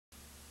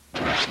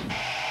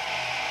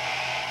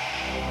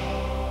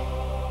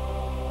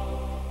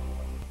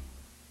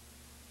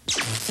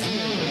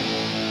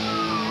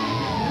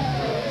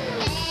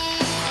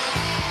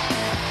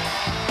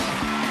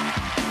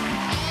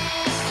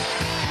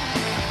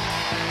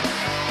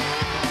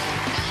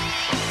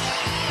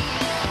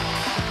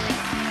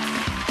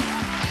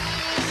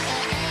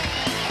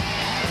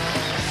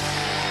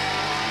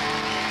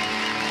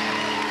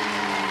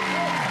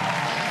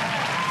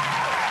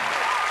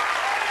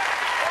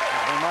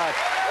much.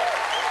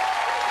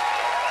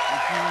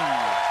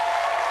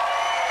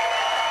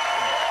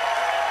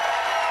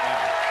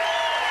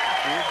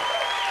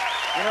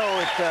 You know,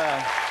 it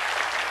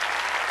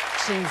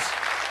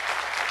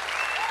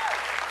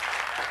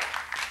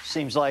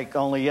seems like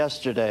only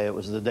yesterday it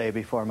was the day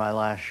before my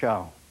last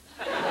show.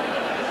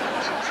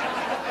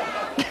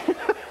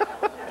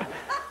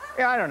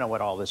 Yeah, I don't know what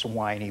all this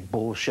whiny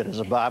bullshit is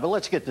about, but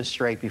let's get this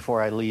straight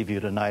before I leave you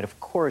tonight. Of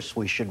course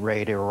we should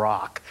raid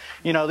Iraq.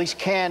 You know, these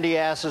candy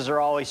asses are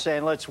always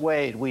saying, let's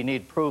wait. We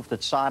need proof that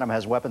Saddam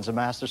has weapons of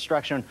mass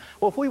destruction.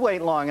 Well, if we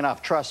wait long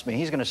enough, trust me,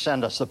 he's going to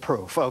send us the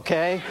proof,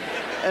 okay?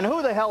 And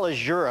who the hell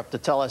is Europe to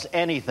tell us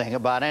anything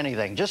about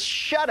anything? Just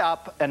shut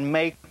up and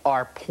make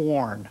our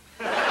porn.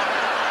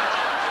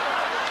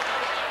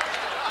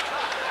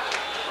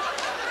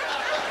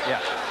 Yeah.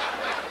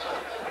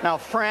 Now,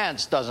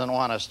 France doesn't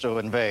want us to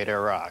invade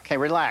Iraq. Hey,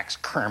 relax,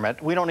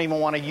 Kermit. We don't even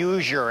want to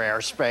use your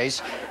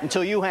airspace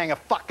until you hang a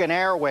fucking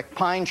Airwick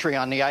pine tree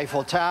on the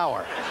Eiffel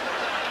Tower.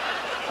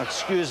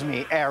 Excuse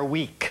me,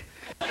 Airwick.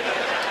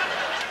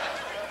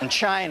 And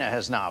China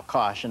has now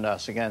cautioned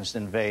us against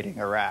invading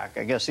Iraq.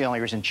 I guess the only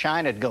reason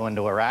China'd go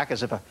into Iraq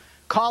is if a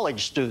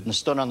college student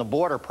stood on the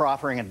border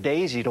proffering a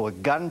daisy to a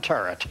gun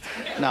turret.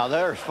 Now,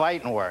 they're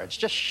fighting words.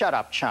 Just shut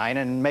up,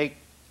 China, and make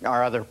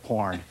our other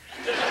porn.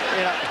 You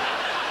know...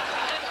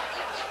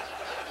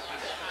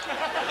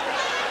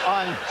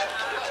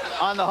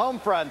 On the home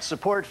front,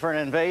 support for an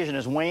invasion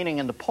is waning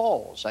in the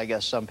polls. I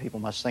guess some people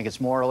must think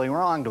it's morally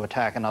wrong to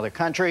attack another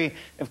country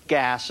if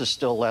gas is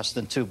still less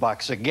than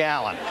 $2 a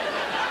gallon.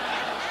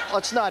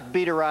 Let's not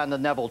beat around the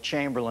Neville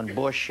Chamberlain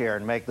bush here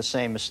and make the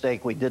same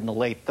mistake we did in the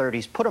late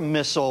 30s. Put a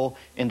missile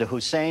into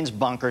Hussein's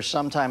bunker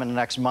sometime in the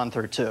next month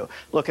or two.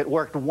 Look, it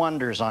worked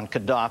wonders on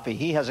Gaddafi.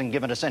 He hasn't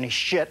given us any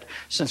shit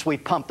since we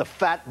pumped the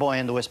fat boy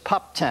into his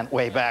pup tent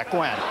way back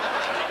when.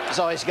 He's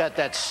always got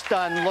that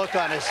stunned look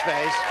on his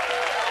face.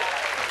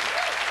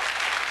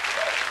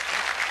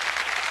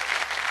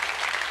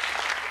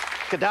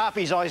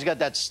 Gaddafi's always got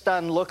that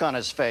stunned look on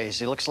his face.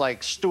 He looks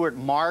like Stuart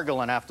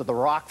Margolin after the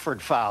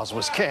Rockford Files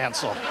was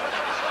canceled.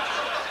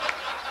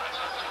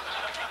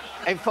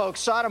 Hey,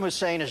 folks, Saddam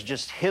Hussein is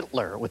just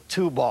Hitler with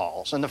two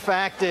balls. And the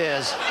fact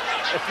is,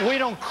 if we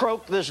don't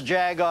croak this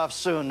jag off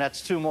soon,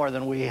 that's two more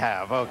than we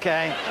have,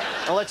 okay?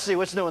 Now, let's see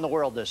what's new in the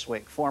world this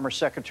week. Former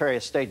Secretary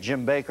of State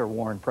Jim Baker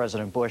warned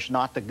President Bush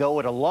not to go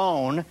it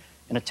alone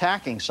in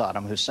attacking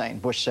Saddam Hussein.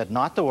 Bush said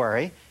not to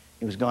worry.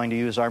 He was going to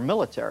use our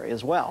military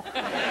as well.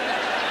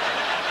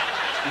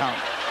 Now,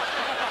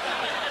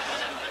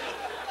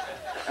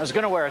 I was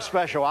going to wear a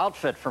special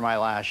outfit for my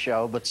last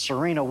show, but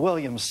Serena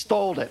Williams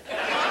stole it.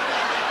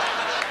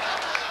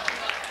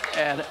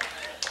 And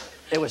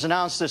it was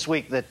announced this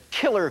week that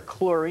killer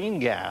chlorine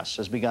gas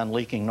has begun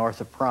leaking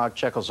north of Prague,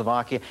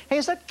 Czechoslovakia. Hey,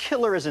 is that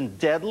killer as in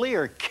deadly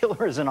or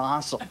killer as in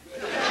awesome?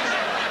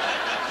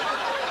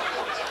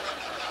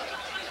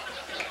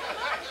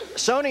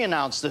 Sony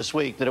announced this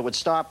week that it would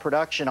stop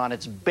production on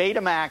its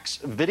Betamax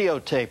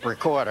videotape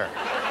recorder.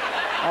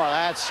 Oh,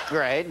 that's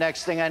great.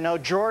 Next thing I know,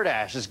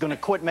 Jordache is going to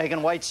quit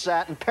making white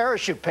satin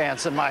parachute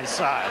pants in my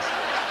size.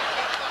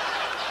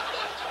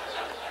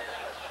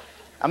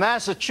 A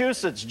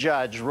Massachusetts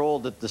judge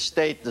ruled that the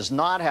state does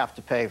not have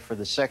to pay for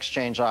the sex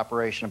change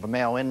operation of a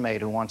male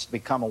inmate who wants to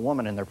become a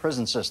woman in their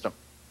prison system.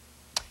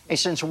 Hey,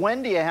 since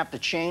when do you have to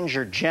change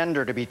your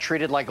gender to be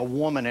treated like a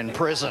woman in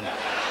prison?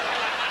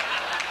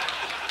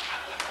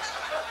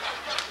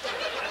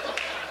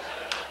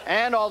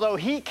 And although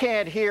he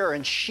can't hear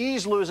and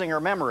she's losing her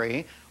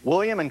memory,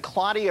 William and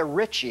Claudia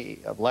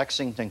Ritchie of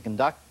Lexington,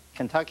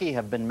 Kentucky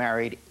have been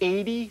married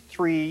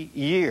 83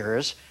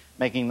 years,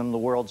 making them the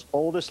world's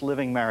oldest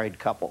living married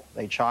couple.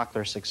 They chalk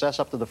their success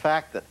up to the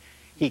fact that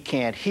he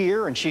can't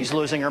hear and she's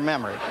losing her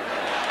memory.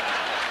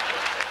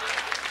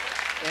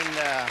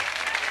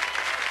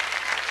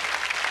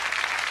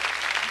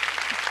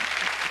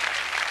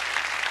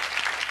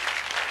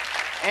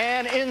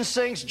 And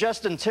NSYNC's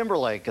Justin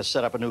Timberlake has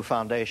set up a new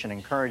foundation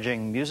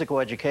encouraging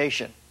musical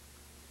education.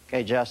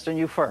 Okay, Justin,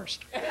 you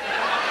first.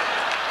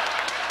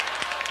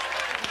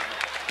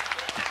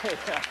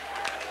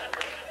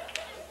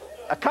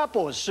 A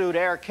couple has sued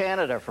Air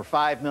Canada for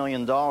 $5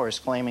 million,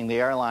 claiming the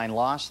airline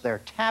lost their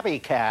tabby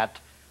cat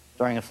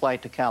during a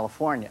flight to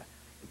California.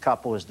 The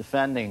couple is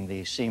defending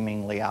the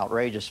seemingly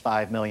outrageous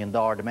 $5 million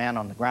demand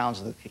on the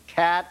grounds that the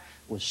cat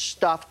was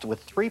stuffed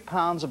with 3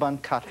 pounds of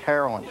uncut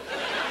heroin.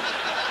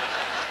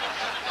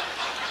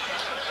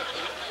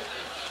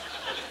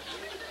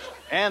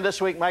 And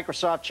this week,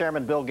 Microsoft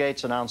Chairman Bill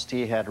Gates announced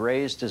he had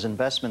raised his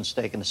investment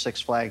stake in the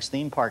Six Flags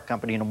theme park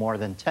company to more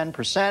than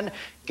 10%.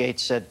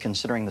 Gates said,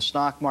 considering the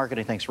stock market,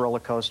 he thinks roller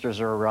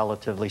coasters are a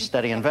relatively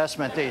steady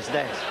investment these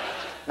days.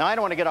 Now, I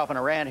don't want to get off on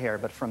a rant here,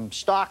 but from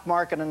stock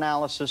market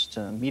analysis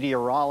to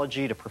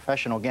meteorology to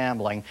professional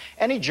gambling,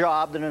 any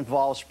job that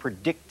involves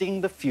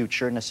predicting the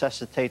future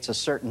necessitates a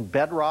certain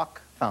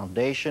bedrock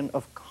foundation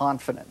of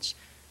confidence.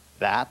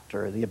 That,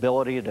 or the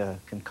ability to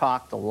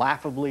concoct a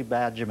laughably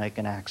bad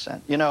Jamaican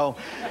accent. You know,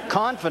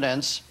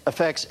 confidence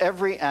affects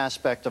every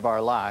aspect of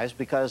our lives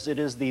because it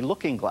is the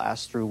looking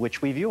glass through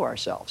which we view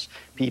ourselves.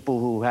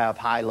 People who have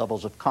high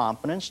levels of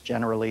confidence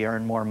generally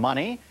earn more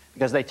money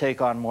because they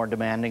take on more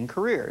demanding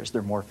careers.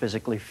 They're more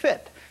physically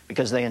fit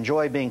because they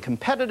enjoy being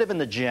competitive in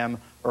the gym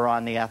or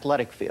on the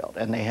athletic field.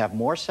 And they have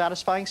more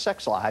satisfying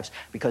sex lives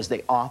because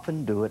they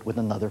often do it with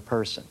another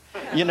person.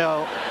 You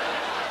know,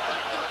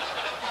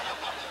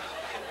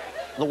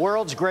 the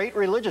world's great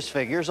religious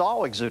figures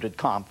all exuded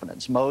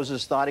confidence.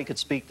 Moses thought he could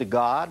speak to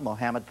God.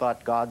 Muhammad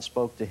thought God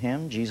spoke to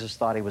him. Jesus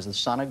thought he was the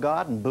son of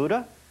God. And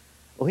Buddha,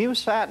 well, he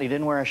was fat and he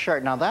didn't wear a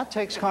shirt. Now, that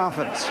takes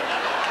confidence.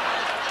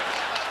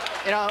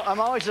 You know, I'm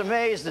always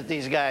amazed at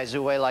these guys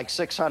who weigh like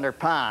 600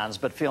 pounds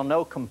but feel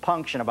no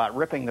compunction about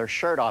ripping their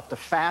shirt off to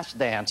fast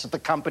dance at the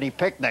company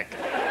picnic.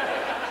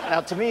 Now,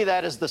 to me,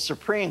 that is the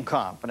supreme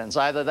confidence.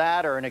 Either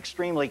that or an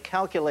extremely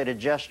calculated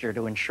gesture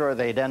to ensure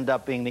they'd end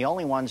up being the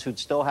only ones who'd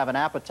still have an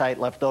appetite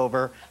left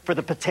over for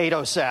the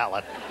potato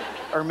salad.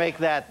 Or make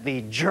that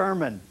the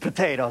German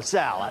potato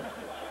salad.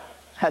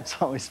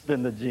 That's always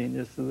been the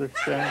genius of this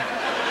thing.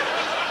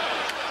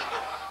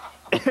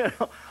 You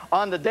know,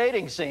 on the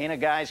dating scene, a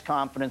guy's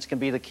confidence can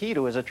be the key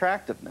to his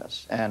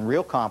attractiveness. And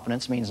real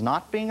confidence means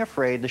not being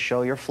afraid to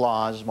show your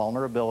flaws,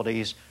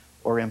 vulnerabilities,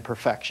 or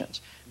imperfections.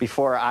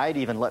 Before I'd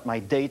even let my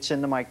dates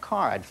into my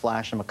car, I'd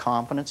flash them a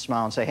confident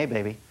smile and say, "Hey,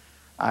 baby,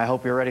 I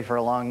hope you're ready for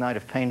a long night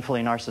of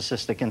painfully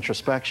narcissistic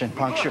introspection,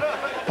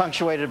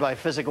 punctuated by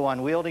physical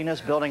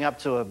unwieldiness, building up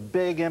to a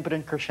big,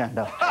 impotent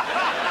crescendo."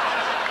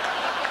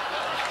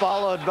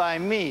 Followed by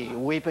me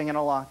weeping in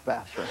a locked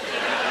bathroom.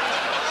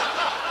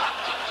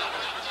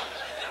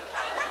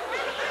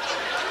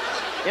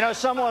 You know,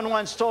 someone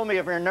once told me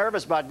if you're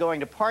nervous about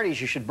going to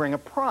parties, you should bring a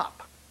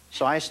prop.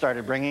 So I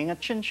started bringing a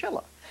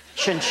chinchilla.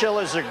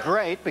 Chinchillas are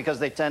great because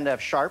they tend to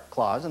have sharp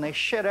claws and they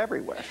shit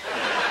everywhere.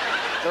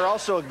 They're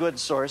also a good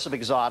source of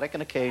exotic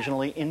and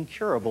occasionally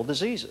incurable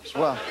diseases.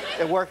 Well,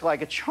 it worked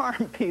like a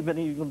charm.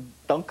 People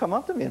don't come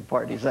up to me at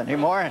parties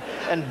anymore.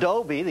 And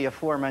Dobie, the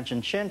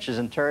aforementioned chinch, is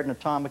interred in a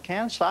Tom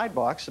McCann side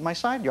box in my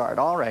side yard.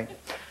 All right.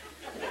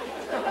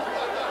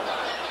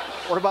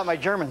 What about my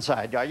German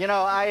side yard? You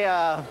know,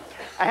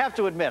 I have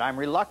to admit, I'm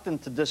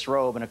reluctant to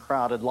disrobe in a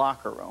crowded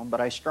locker room, but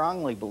I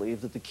strongly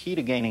believe that the key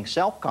to gaining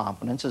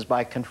self-confidence is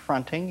by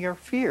confronting your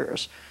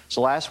fears.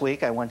 So last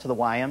week, I went to the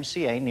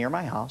YMCA near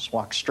my house,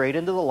 walked straight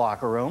into the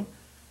locker room,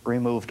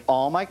 removed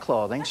all my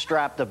clothing,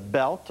 strapped a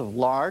belt of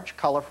large,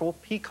 colorful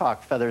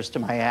peacock feathers to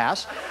my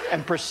ass,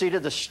 and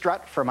proceeded to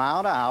strut from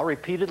aisle to aisle,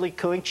 repeatedly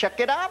cooing, "Check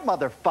it out,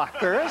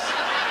 motherfuckers!"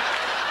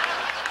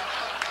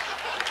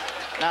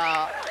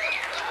 Now,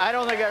 I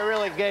don't think I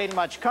really gained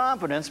much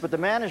confidence, but the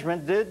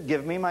management did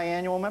give me my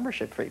annual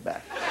membership fee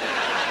back.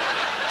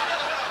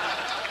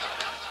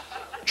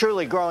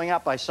 Truly, growing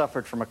up, I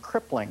suffered from a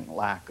crippling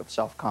lack of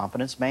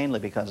self-confidence, mainly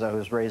because I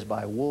was raised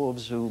by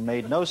wolves who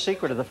made no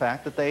secret of the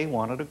fact that they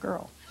wanted a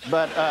girl.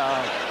 But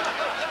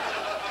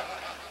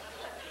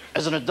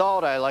as an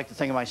adult, I like to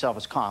think of myself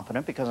as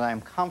confident because I am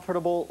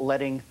comfortable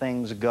letting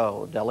things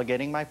go,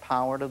 delegating my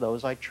power to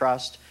those I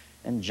trust,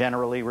 and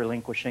generally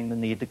relinquishing the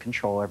need to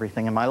control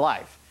everything in my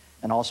life.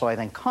 And also, I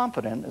think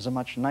confident is a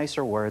much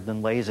nicer word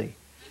than lazy.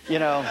 You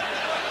know,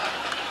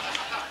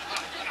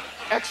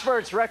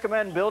 experts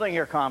recommend building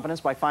your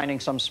confidence by finding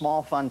some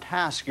small, fun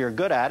task you're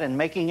good at and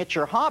making it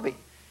your hobby.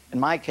 In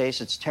my case,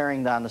 it's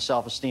tearing down the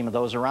self-esteem of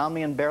those around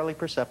me in barely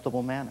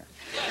perceptible manner.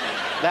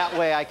 That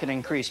way, I can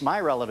increase my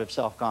relative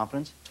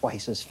self-confidence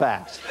twice as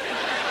fast.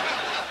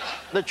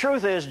 The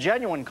truth is,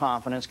 genuine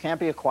confidence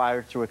can't be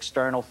acquired through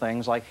external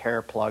things like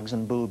hair plugs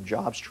and boob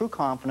jobs. True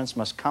confidence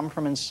must come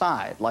from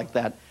inside, like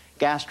that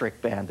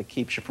gastric band that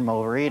keeps you from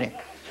overeating.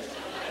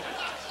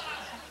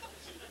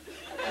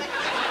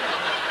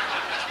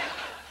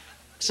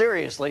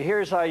 Seriously,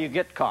 here's how you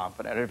get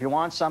confident. If you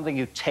want something,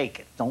 you take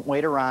it. Don't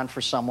wait around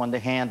for someone to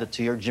hand it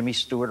to you or Jimmy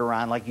Stewart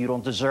around like you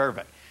don't deserve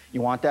it. You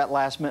want that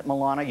last Mint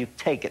Milano, you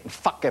take it and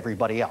fuck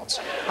everybody else.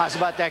 How's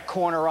about that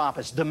corner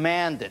office?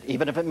 Demand it,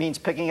 even if it means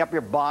picking up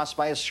your boss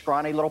by his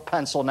scrawny little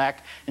pencil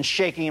neck and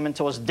shaking him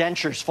until his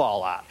dentures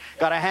fall out.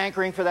 Got a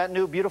hankering for that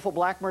new beautiful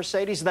black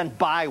Mercedes? Then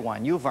buy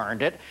one. You've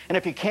earned it. And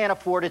if you can't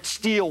afford it,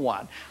 steal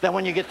one. Then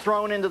when you get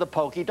thrown into the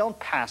pokey, don't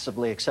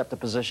passively accept a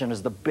position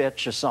as the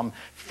bitch of some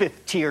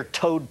fifth-tier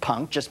toad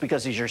punk just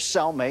because he's your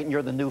cellmate and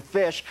you're the new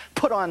fish.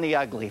 Put on the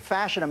ugly,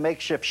 fashion a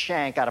makeshift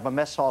shank out of a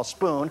mess hall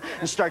spoon,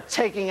 and start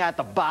taking out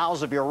the bowels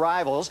of your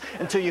rivals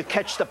until you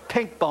catch the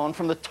pink bone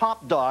from the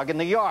top dog in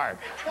the yard.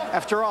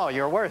 After all,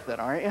 you're worth it,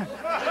 aren't you?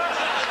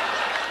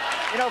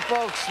 You know,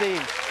 folks,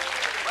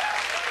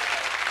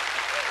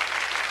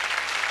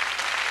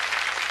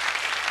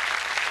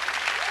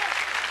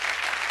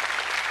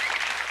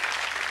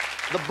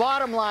 The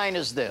bottom line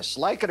is this.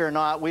 Like it or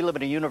not, we live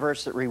in a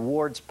universe that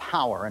rewards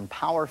power, and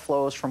power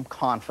flows from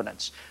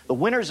confidence. The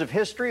winners of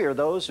history are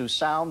those who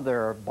sound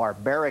their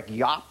barbaric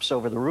yops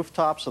over the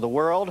rooftops of the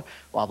world,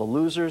 while the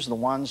losers are the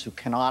ones who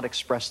cannot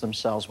express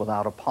themselves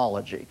without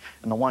apology.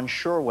 And the one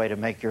sure way to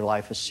make your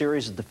life a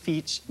series of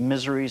defeats,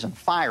 miseries, and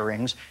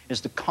firings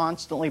is to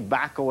constantly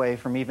back away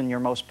from even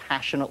your most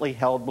passionately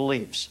held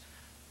beliefs.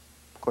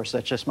 Of course,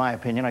 that's just my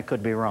opinion. I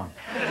could be wrong.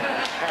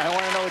 I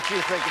want to know what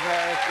you think,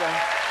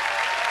 America.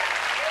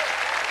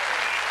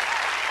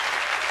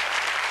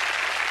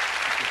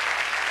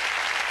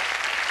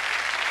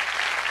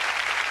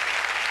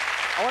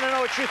 I want to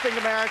know what you think,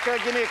 America.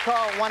 Give me a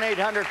call at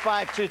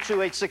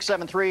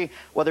 1-800-522-8673,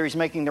 whether he's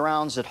making the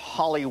rounds at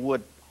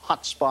Hollywood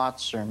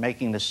hotspots or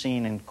making the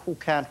scene in cool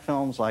cat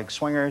films like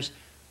Swingers,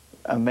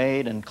 A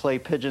Maid, and Clay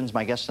Pigeons.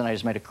 My guest tonight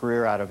has made a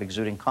career out of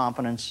exuding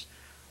confidence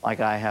like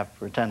I have,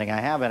 pretending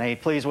I haven't. Hey,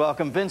 please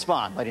welcome Vince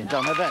Vaughn. Ladies and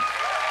gentlemen, Vince.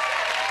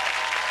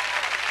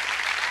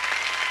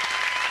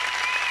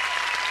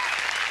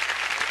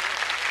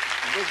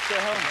 Good to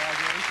home.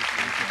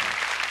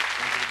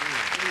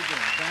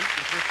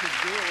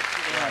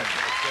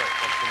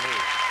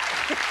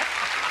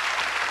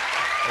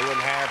 They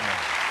wouldn't have me.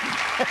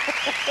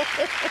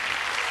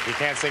 You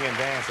can't sing and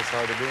dance. It's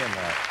hard to be in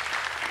that.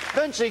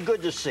 Vincey,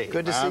 good to see you.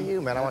 Good to see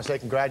you, man. I want to say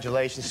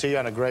congratulations. See you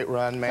on a great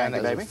run, man.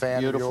 Thank you, baby. As a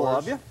fan Beautiful of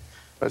of yours. you.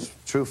 That's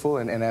truthful,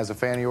 and as a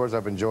fan of yours,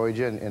 I've enjoyed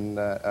you. And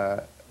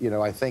you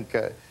know, I think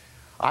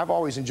I've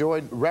always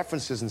enjoyed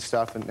references and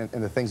stuff and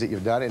the things that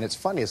you've done. And it's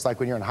funny. It's like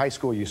when you're in high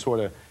school, you sort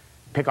of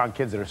pick on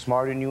kids that are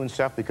smarter than you and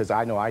stuff, because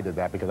I know I did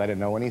that because I didn't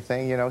know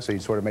anything, you know, so you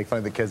sort of make fun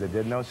of the kids that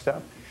did know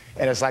stuff.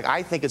 And it's like,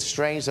 I think it's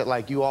strange that,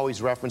 like, you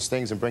always reference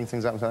things and bring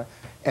things up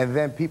and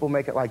then people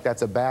make it like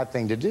that's a bad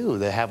thing to do.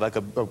 They have, like,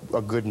 a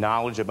good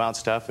knowledge about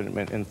stuff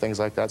and things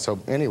like that. So,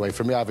 anyway,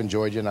 for me, I've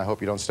enjoyed you, and I hope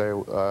you don't stay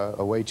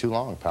away too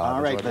long, pal.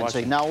 All right,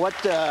 Vincey. Now, what,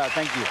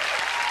 thank you.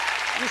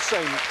 You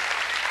say...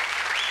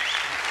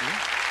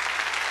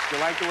 You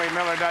like the way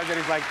Miller does it?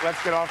 He's like,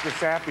 let's get off the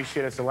sappy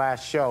shit. It's the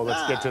last show.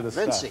 Let's get to the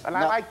Vincey, stuff. And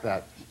I like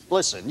that.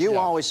 Listen, you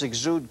always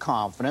exude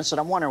confidence,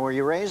 and I'm wondering, were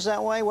you raised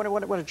that way?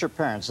 What did your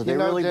parents? Did they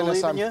really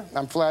Dennis, believe in you?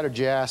 I'm flattered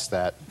you asked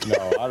that.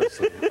 No,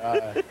 honestly.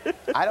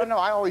 I don't know.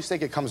 I always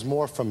think it comes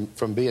more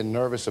from being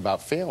nervous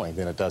about failing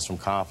than it does from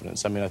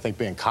confidence. I mean, I think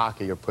being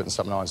cocky or putting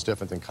something on is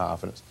different than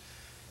confidence.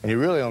 And you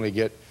really only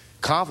get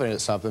confident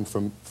at something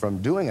from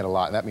doing it a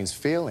lot, and that means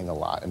failing a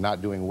lot and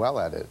not doing well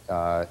at it,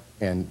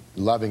 and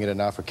loving it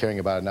enough or caring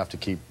about it enough to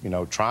keep, you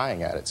know,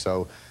 trying at it.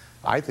 So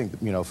I think,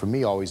 you know, for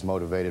me, always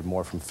motivated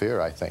more from fear,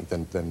 I think,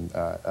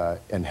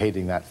 and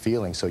hating that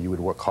feeling, so you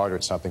would work harder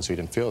at something so you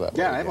didn't feel that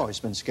way. Yeah, I've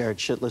always been scared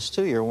shitless,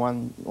 too. You're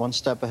one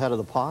step ahead of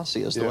the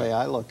posse is the way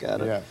I look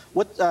at it. Yeah.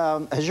 What,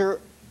 as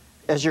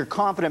your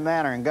confident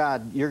manner in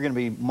God, you're going to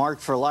be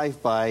marked for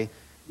life by,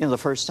 you know, the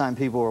first time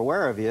people were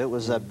aware of you, it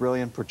was that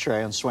brilliant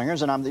portrayal in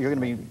Swingers, and you're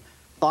going to be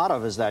thought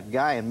of as that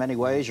guy in many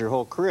ways your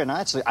whole career. And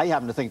I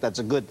happen to think that's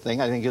a good thing.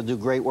 I think you'll do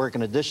great work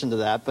in addition to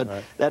that,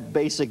 but that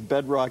basic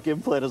bedrock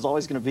implant is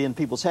always going to be in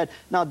people's head.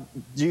 Now,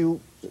 do you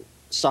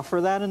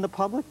suffer that in the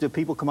public? Do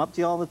people come up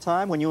to you all the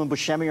time? When you and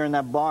Buscemi are in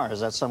that bar,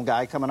 is that some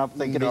guy coming up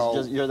thinking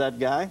you're that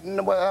guy?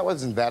 No, well, that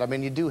wasn't that. I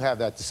mean, you do have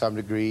that to some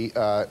degree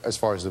as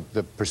far as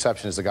the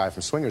perception as the guy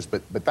from Swingers,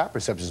 but that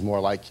perception is more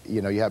like,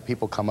 you know, you have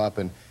people come up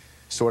and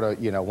sort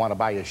of, you know, want to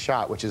buy you a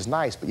shot, which is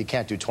nice, but you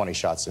can't do 20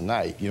 shots a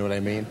night, you know what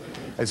I mean?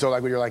 And so,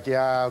 like, when you're like,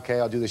 yeah,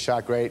 okay, I'll do the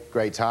shot,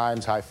 great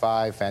times, high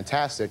five,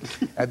 fantastic.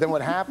 And then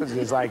what happens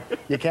is, like,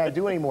 you can't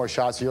do any more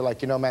shots, so you're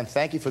like, you know, man,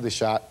 thank you for the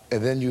shot,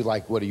 and then you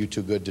like, what, are you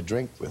too good to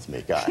drink with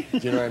me, guy? Do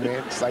you know what I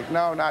mean? It's like,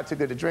 no, not too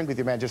good to drink with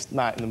you, man, just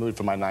not in the mood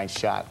for my 9th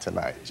shot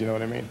tonight, do you know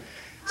what I mean?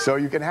 So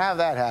you can have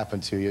that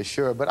happen to you,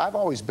 sure, but I've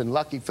always been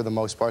lucky for the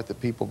most part that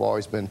people have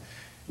always been,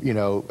 you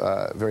know,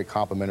 very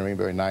complimentary and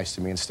very nice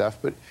to me and stuff,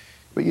 but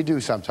you do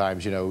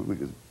sometimes, you know,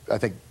 I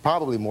think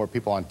probably more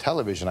people on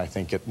television, I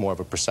think, get more of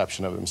a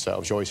perception of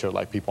themselves. You always hear,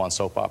 like, people on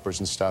soap operas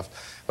and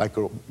stuff, like,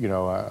 you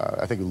know,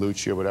 I think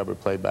Lucci or whatever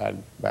played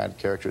bad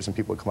characters, and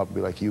people would come up and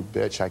be like, you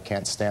bitch, I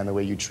can't stand the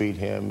way you treat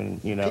him,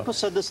 and, you know. People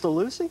said this to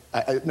Lucy?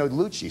 No,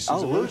 Lucci,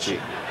 Susan Lucci.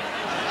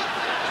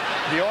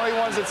 The only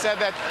ones that said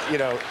that, you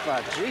know.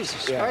 Oh,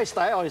 Jesus Christ,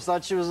 I always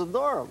thought she was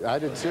adorable. I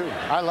did, too.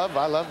 I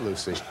love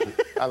Lucy.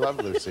 I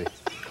love Lucy.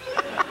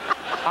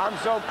 I'm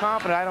so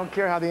confident, I don't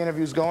care how the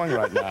interview's going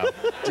right now.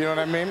 Do you know what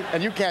I mean?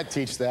 And you can't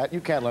teach that. You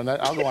can't learn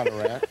that. I'll go on a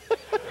rant.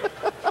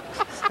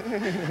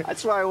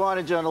 That's why I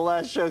wanted you on the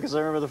last show, because I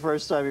remember the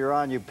first time you were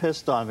on, you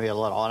pissed on me a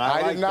little, and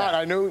I did not.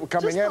 I knew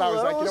coming in, I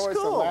was like, you know what, it's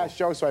the cool. last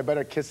show, so I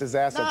better kiss his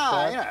ass up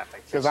front.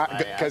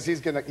 Because he's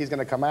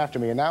gonna come after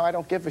me, and now I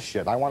don't give a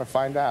shit. I want to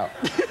find out.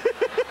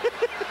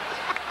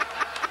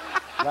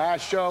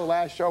 Last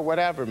show,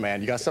 whatever, man.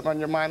 You got something on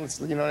your mind?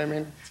 You know what I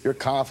mean? You're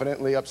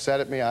confidently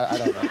upset at me. I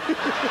don't know.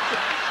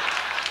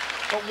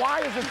 But why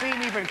is the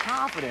theme even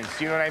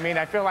confidence? You know what I mean?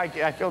 I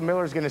feel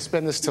Miller's going to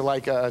spin this to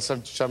like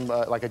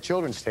like a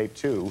children's tape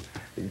too.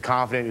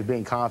 You're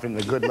being confident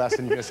in a good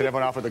lesson. You're going to send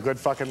everyone off with a good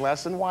fucking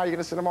lesson. Why are you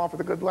going to send them off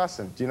with a good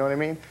lesson? Do you know what I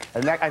mean?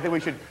 And I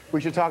think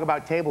we should talk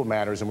about table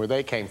manners and where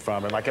they came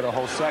from, and like get a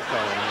whole set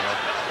going.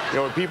 You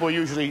know, when people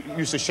usually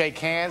used to shake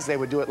hands, they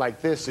would do it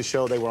like this to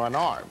show they were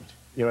unarmed.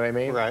 You know what I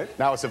mean? Right.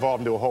 Now it's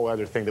evolved into a whole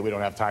other thing that we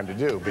don't have time to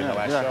do, being the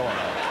last show on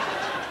it.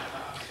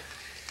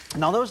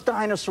 Now, those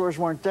dinosaurs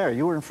weren't there.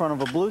 You were in front of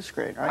a blue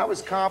screen, right? I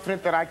was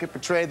confident that I could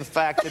portray the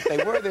fact that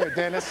they were there,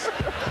 Dennis.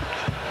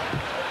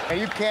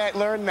 And you can't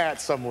learn that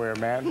somewhere,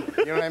 man.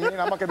 You know what I mean?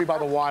 I'm not going to be by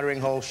the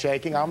watering hole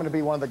shaking. I'm going to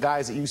be one of the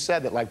guys that you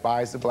said that, like,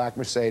 buys the black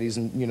Mercedes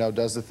and, you know,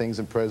 does the things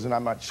in prison.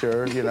 I'm not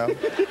sure, you know.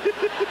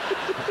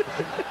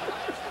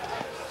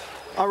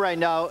 All right,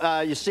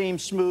 now, you seem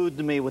smooth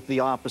to me with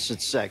the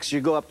opposite sex.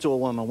 You go up to a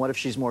woman. What if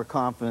she's more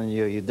confident than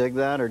you? You dig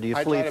that, or do you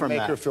flee from that? I try to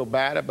make her feel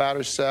bad about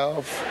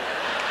herself.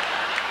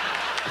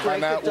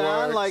 Break it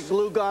down like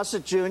Lou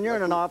Gossett Jr.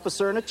 and an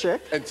officer and a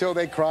chick. Until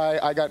they cry,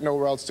 I got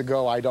nowhere else to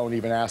go, I don't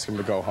even ask them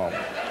to go home.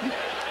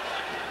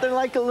 They're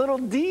like a little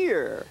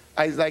deer.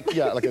 Like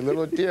a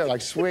little deer,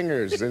 like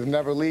swingers. They'll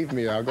never leave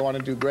me. I'll go on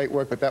and do great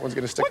work, but that one's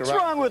going to stick around.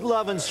 What's wrong with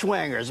loving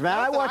swingers, man?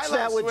 I watched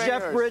that with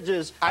Jeff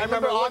Bridges. I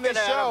remember on the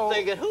show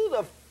thinking,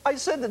 I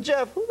said to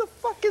Jeff, who the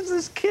fuck is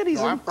this kid?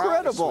 He's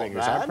incredible, man.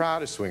 I'm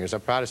proud of Swingers.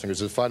 I'm proud of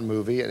Swingers. It's a fun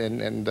movie,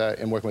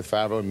 and working with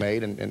Favreau and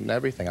Maid and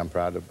everything, I'm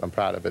proud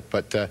of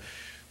it.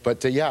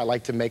 But yeah, I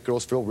like to make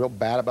girls feel real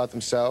bad about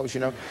themselves,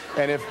 you know.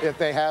 And if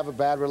they have a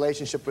bad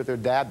relationship with their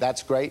dad,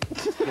 that's great.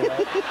 You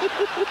know?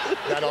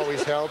 That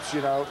always helps,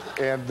 you know.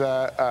 And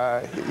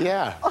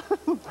yeah,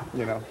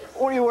 you know.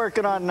 What are you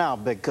working on now,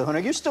 Big Kahuna?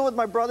 Are you still with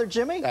my brother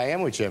Jimmy? I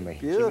am with Jimmy.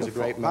 Beautiful. Jimmy's a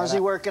great man. How's he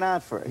working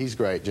out for you? He's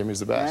great. Jimmy's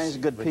the best. Yeah, he's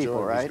good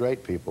people, right? He's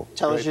great people.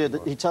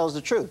 He tells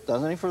the truth,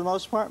 doesn't he, for the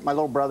most part? My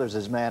little brother's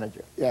his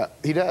manager. Yeah,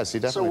 he does. He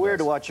definitely so weird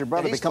does. to watch your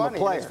brother become a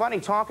player. It's funny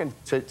talking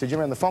to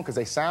Jimmy on the phone because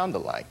they sound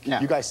alike. Yeah.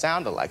 You guys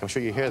sound alike. I'm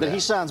sure you hear that. But he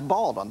sounds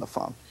bald on the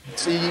phone.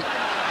 See,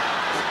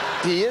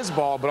 he is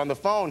bald, but on the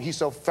phone, he's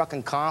so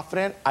fucking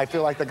confident. I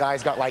feel like the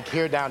guy's got like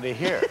here down to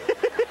here.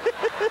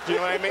 Do you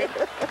know what I mean?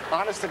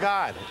 Honest to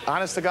God,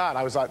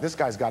 I was like, this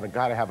guy's got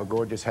to have a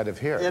gorgeous head of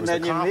hair. And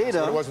then you meet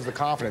him. What it was the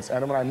confidence.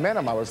 And when I met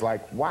him, I was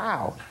like,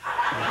 wow.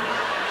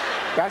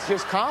 That's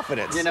just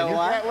confidence. You know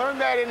what? You can't learn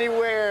that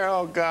anywhere,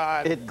 oh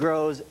God. It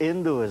grows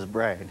into his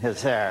brain,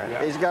 his hair.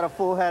 Yeah. He's got a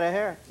full head of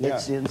hair. Yeah.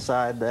 It's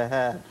inside the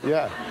head.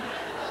 Yeah.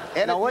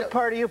 And now, what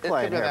part are you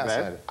playing here,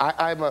 babe?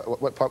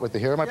 What part with the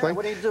hair am I playing?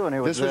 What are you doing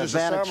here with the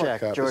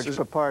Vanacek, George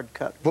Papard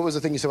cut? What was the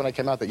thing you said when I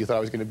came out that you thought I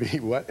was going to be,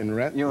 what, in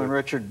Rent? You and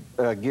Richard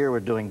Gere were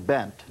doing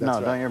Bent.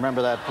 Right. Don't you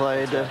remember that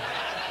play? Right.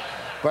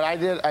 But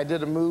I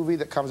did a movie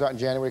that comes out in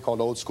January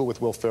called Old School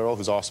with Will Ferrell,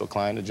 who's also a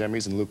client of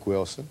Jimmy's, and Luke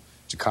Wilson.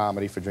 It's a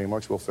comedy for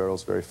DreamWorks. Will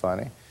Ferrell's very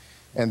funny.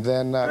 And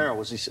then...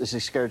 is he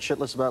scared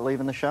shitless about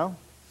leaving the show?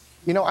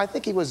 You know, I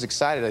think he was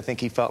excited. I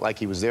think he felt like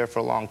he was there for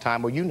a long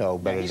time. Well, you know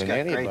better than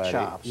anybody. He's got great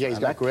chops. Yeah, he's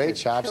got great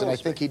chops, and I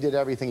think he did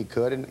everything he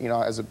could. And, you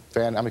know, as a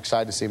fan, I'm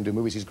excited to see him do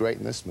movies. He's great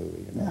in this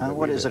movie. You know, yeah,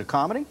 what is it, a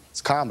comedy?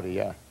 It's comedy,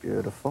 yeah.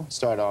 Beautiful.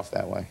 Start off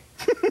that way.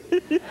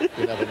 You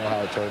never know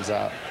how it turns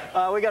out.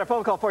 We got a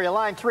phone call for you.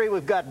 Line 3,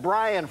 we've got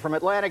Brian from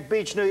Atlantic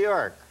Beach, New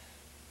York.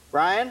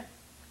 Brian?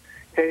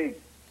 Hey.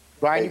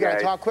 Brian, you got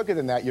to talk quicker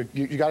than that. You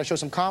got to show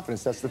some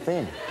confidence. That's the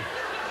theme.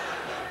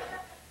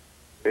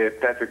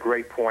 That's a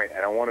great point,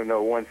 and I want to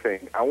know one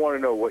thing. I want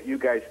to know what you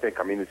guys think.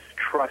 I mean,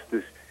 trust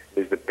is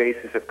the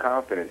basis of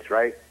confidence,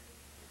 right?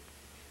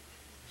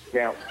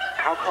 Now,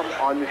 how come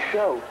on the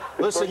show...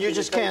 Listen, you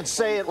just can't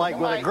say it like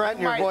with a grunt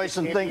in your voice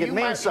and think it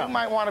means something. You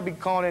might want to be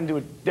calling into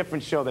a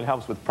different show that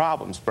helps with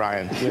problems,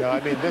 Brian. You know, I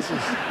mean, this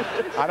is...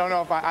 I don't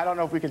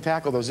know if we can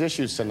tackle those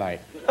issues tonight.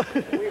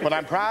 But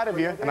I'm proud of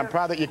you, and I'm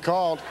proud that you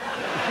called.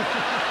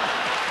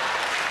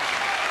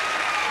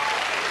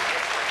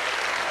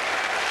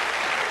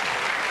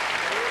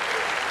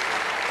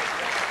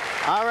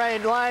 All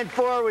right, line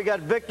 4, we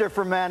got Victor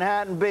from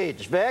Manhattan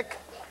Beach. Vic?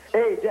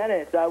 Hey,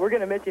 Dennis, we're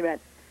going to miss you, man.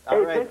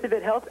 Hey, just if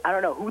it helps, I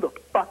don't know who the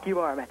fuck you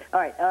are, man. All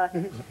right,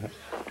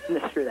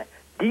 screw that.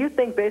 Do you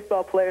think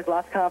baseball players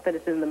lost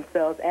confidence in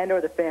themselves and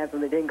or the fans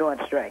when they didn't go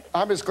on strike?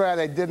 I'm just glad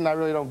they didn't. I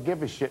really don't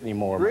give a shit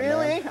anymore,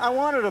 Really? Man. I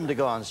wanted them to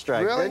go on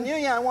strike. Really? Didn't you?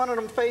 Yeah, I wanted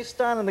them face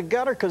down in the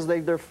gutter because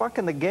they're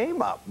fucking the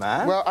game up,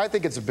 man. Well, I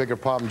think it's a bigger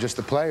problem just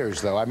the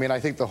players, though. I mean, I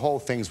think the whole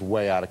thing's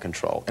way out of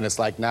control. And it's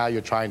like now you're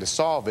trying to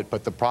solve it,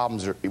 but the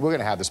problems are... We're going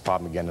to have this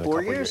problem again in a couple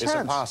of years. It's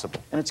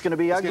impossible. And it's going to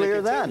be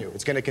uglier then.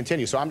 It's going to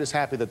continue. So I'm just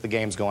happy that the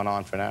game's going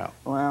on for now.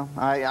 Well,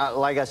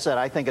 like I said,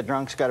 I think a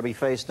drunk's got to be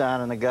face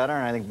down in the gutter,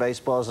 and I think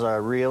baseball's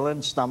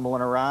reeling,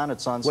 stumbling around.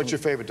 It's on. What's your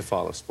favorite to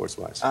follow,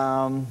 sports-wise?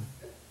 I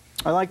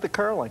like the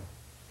curling.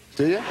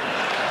 Do you?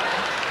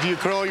 Do you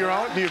curl your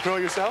own? Do you curl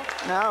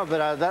yourself? No,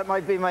 but that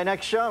might be my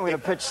next show. I'm going to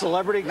pitch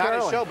celebrity curling.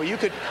 Not a show, but you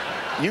could.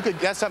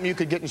 That's something you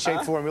could get in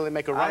shape for and really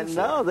make a run for.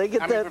 I know they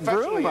get that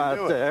broom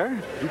out there.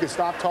 You could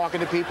stop talking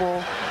to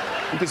people.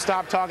 You can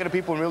stop talking to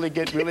people and really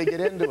get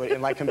into it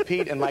and like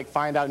compete and like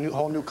find out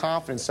whole new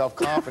confidence,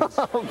 self-confidence.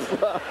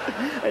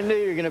 I knew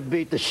you were going to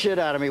beat the shit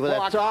out of me with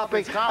that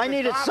topic. I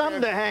needed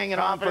something to hang it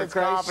on, for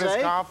Christ's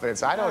sake.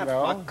 Confidence. I don't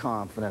know. Fuck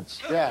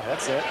confidence. Yeah,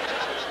 that's it.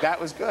 That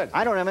was good.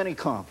 I don't have any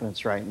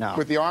confidence right now.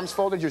 With the arms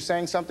folded, you're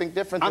saying something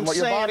different than what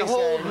your body's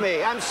saying. I'm saying hold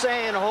me. I'm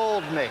saying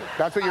hold me.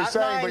 That's what you're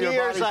saying, but your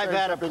body's saying 9 years I've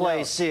had a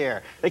place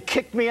here. They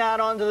kicked me out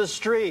onto the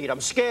street.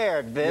 I'm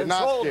scared, Vince. You're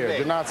not hold scared. me.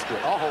 You're not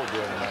scared. I'll hold you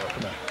in a minute.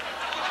 Come on.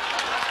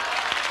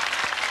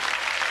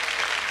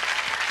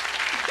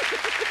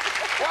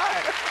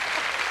 What?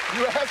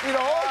 You asked me to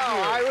hold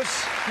you.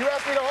 You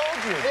asked me to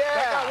hold you. Yeah.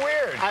 That got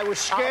weird. I was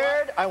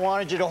scared. I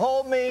wanted you to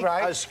hold me.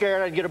 Right. I was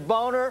scared I'd get a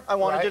boner. I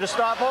wanted you to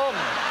stop holding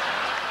me.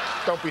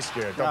 Don't be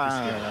scared. Don't be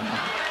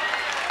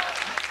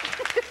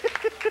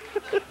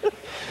scared.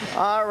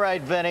 All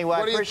right, Vinny.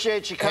 Well, I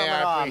appreciate you coming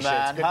on,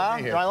 man. It's good to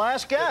be here. My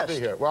last guest. Good to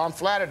be here. Well, I'm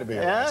flattered to be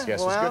your last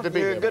guest. Well, it's good to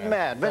be here. You're a good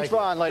man. Vince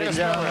Vaughn, ladies and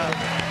gentlemen.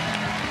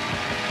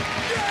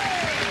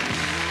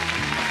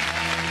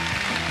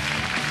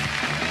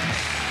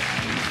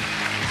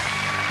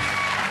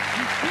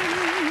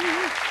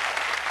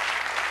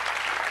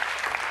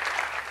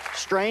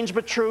 Strange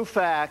but true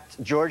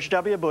fact, George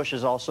W. Bush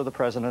is also the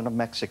president of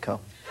Mexico.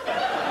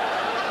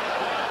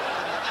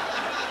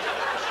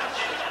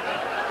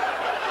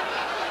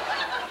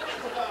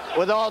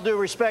 With all due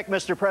respect,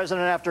 Mr.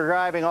 President, after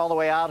driving all the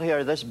way out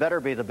here, this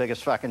better be the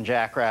biggest fucking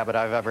jackrabbit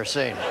I've ever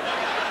seen.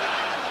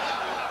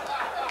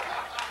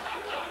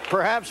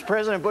 Perhaps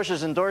President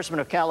Bush's endorsement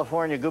of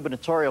California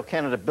gubernatorial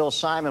candidate Bill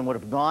Simon would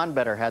have gone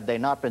better had they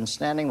not been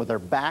standing with their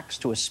backs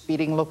to a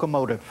speeding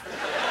locomotive.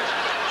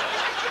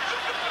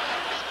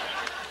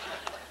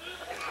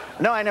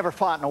 No, I never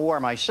fought in a war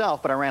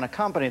myself, but I ran a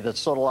company that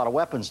sold a lot of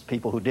weapons to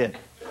people who did.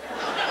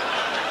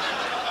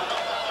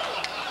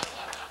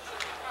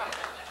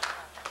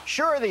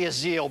 Sure, the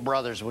Azil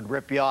brothers would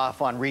rip you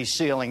off on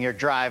resealing your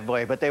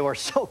driveway, but they were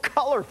so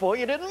colorful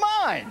you didn't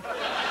mind.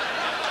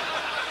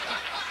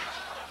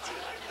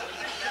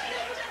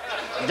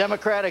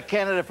 Democratic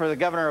candidate for the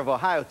governor of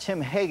Ohio,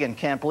 Tim Hagen,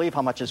 can't believe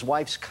how much his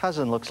wife's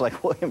cousin looks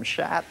like William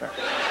Shatner.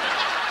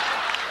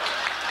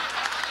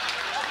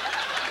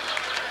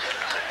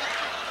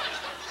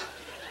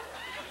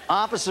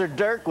 Officer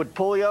Dirk would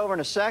pull you over in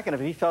a second if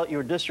he felt you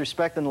were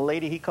disrespecting the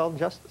lady he called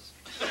Justice.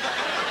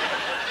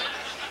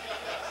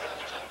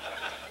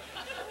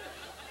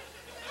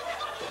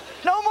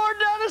 No more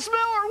Dennis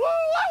Miller. Woo,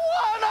 I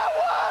won.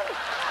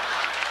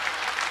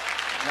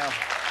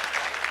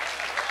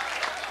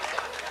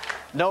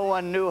 No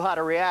one knew how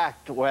to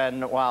react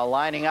when, while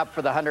lining up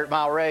for the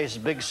 100-mile race,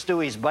 Big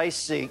Stewie's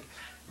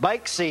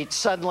bike seat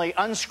suddenly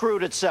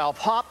unscrewed itself,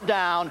 hopped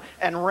down,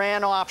 and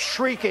ran off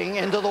shrieking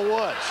into the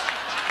woods.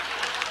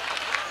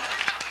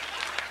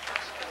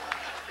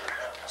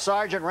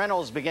 Sergeant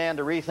Reynolds began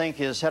to rethink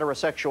his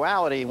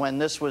heterosexuality when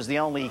this was the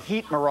only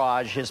heat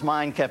mirage his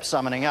mind kept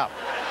summoning up.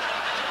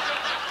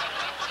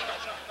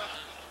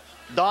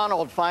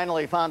 Donald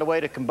finally found a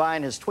way to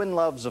combine his twin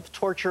loves of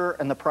torture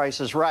and The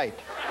Price is Right.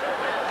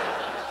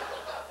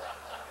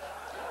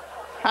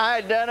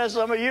 Hi, Dennis.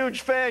 I'm a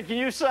huge fan. Can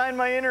you sign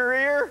my inner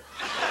ear?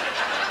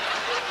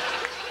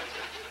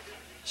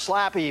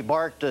 Slappy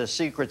barked a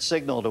secret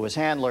signal to his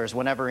handlers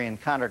whenever he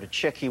encountered a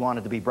chick he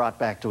wanted to be brought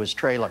back to his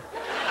trailer.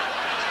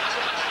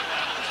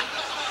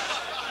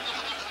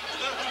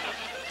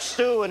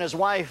 Stu and his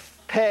wife,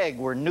 Peg,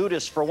 were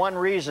nudists for one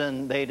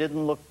reason: they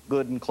didn't look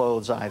good in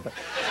clothes either.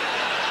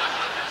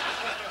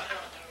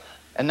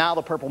 And now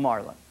the Purple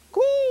Marlin.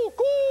 Coo,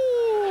 coo.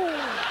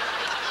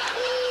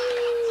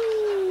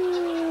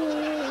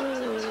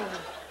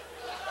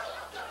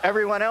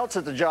 Everyone else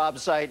at the job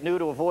site knew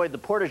to avoid the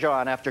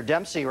porta-john after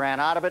Dempsey ran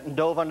out of it and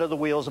dove under the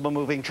wheels of a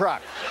moving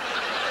truck.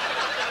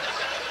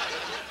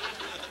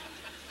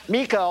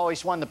 Mika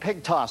always won the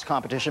pig toss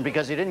competition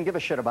because he didn't give a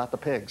shit about the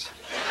pigs.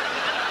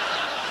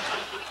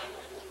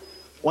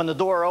 When the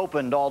door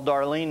opened, all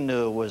Darlene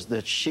knew was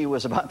that she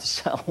was about to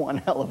sell one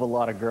hell of a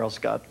lot of Girl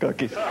Scout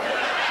cookies.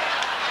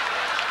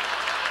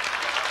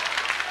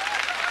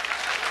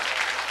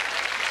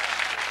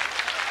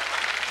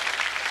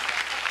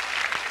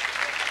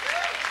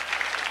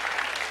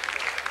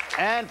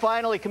 And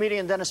finally,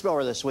 comedian Dennis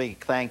Miller this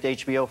week thanked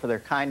HBO for their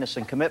kindness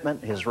and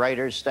commitment, his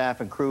writers, staff,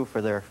 and crew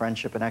for their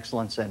friendship and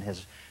excellence, and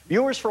his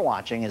viewers for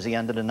watching as he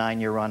ended a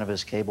 9-year run of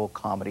his cable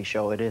comedy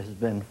show. It has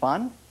been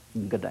fun.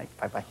 Good night.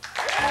 Bye-bye.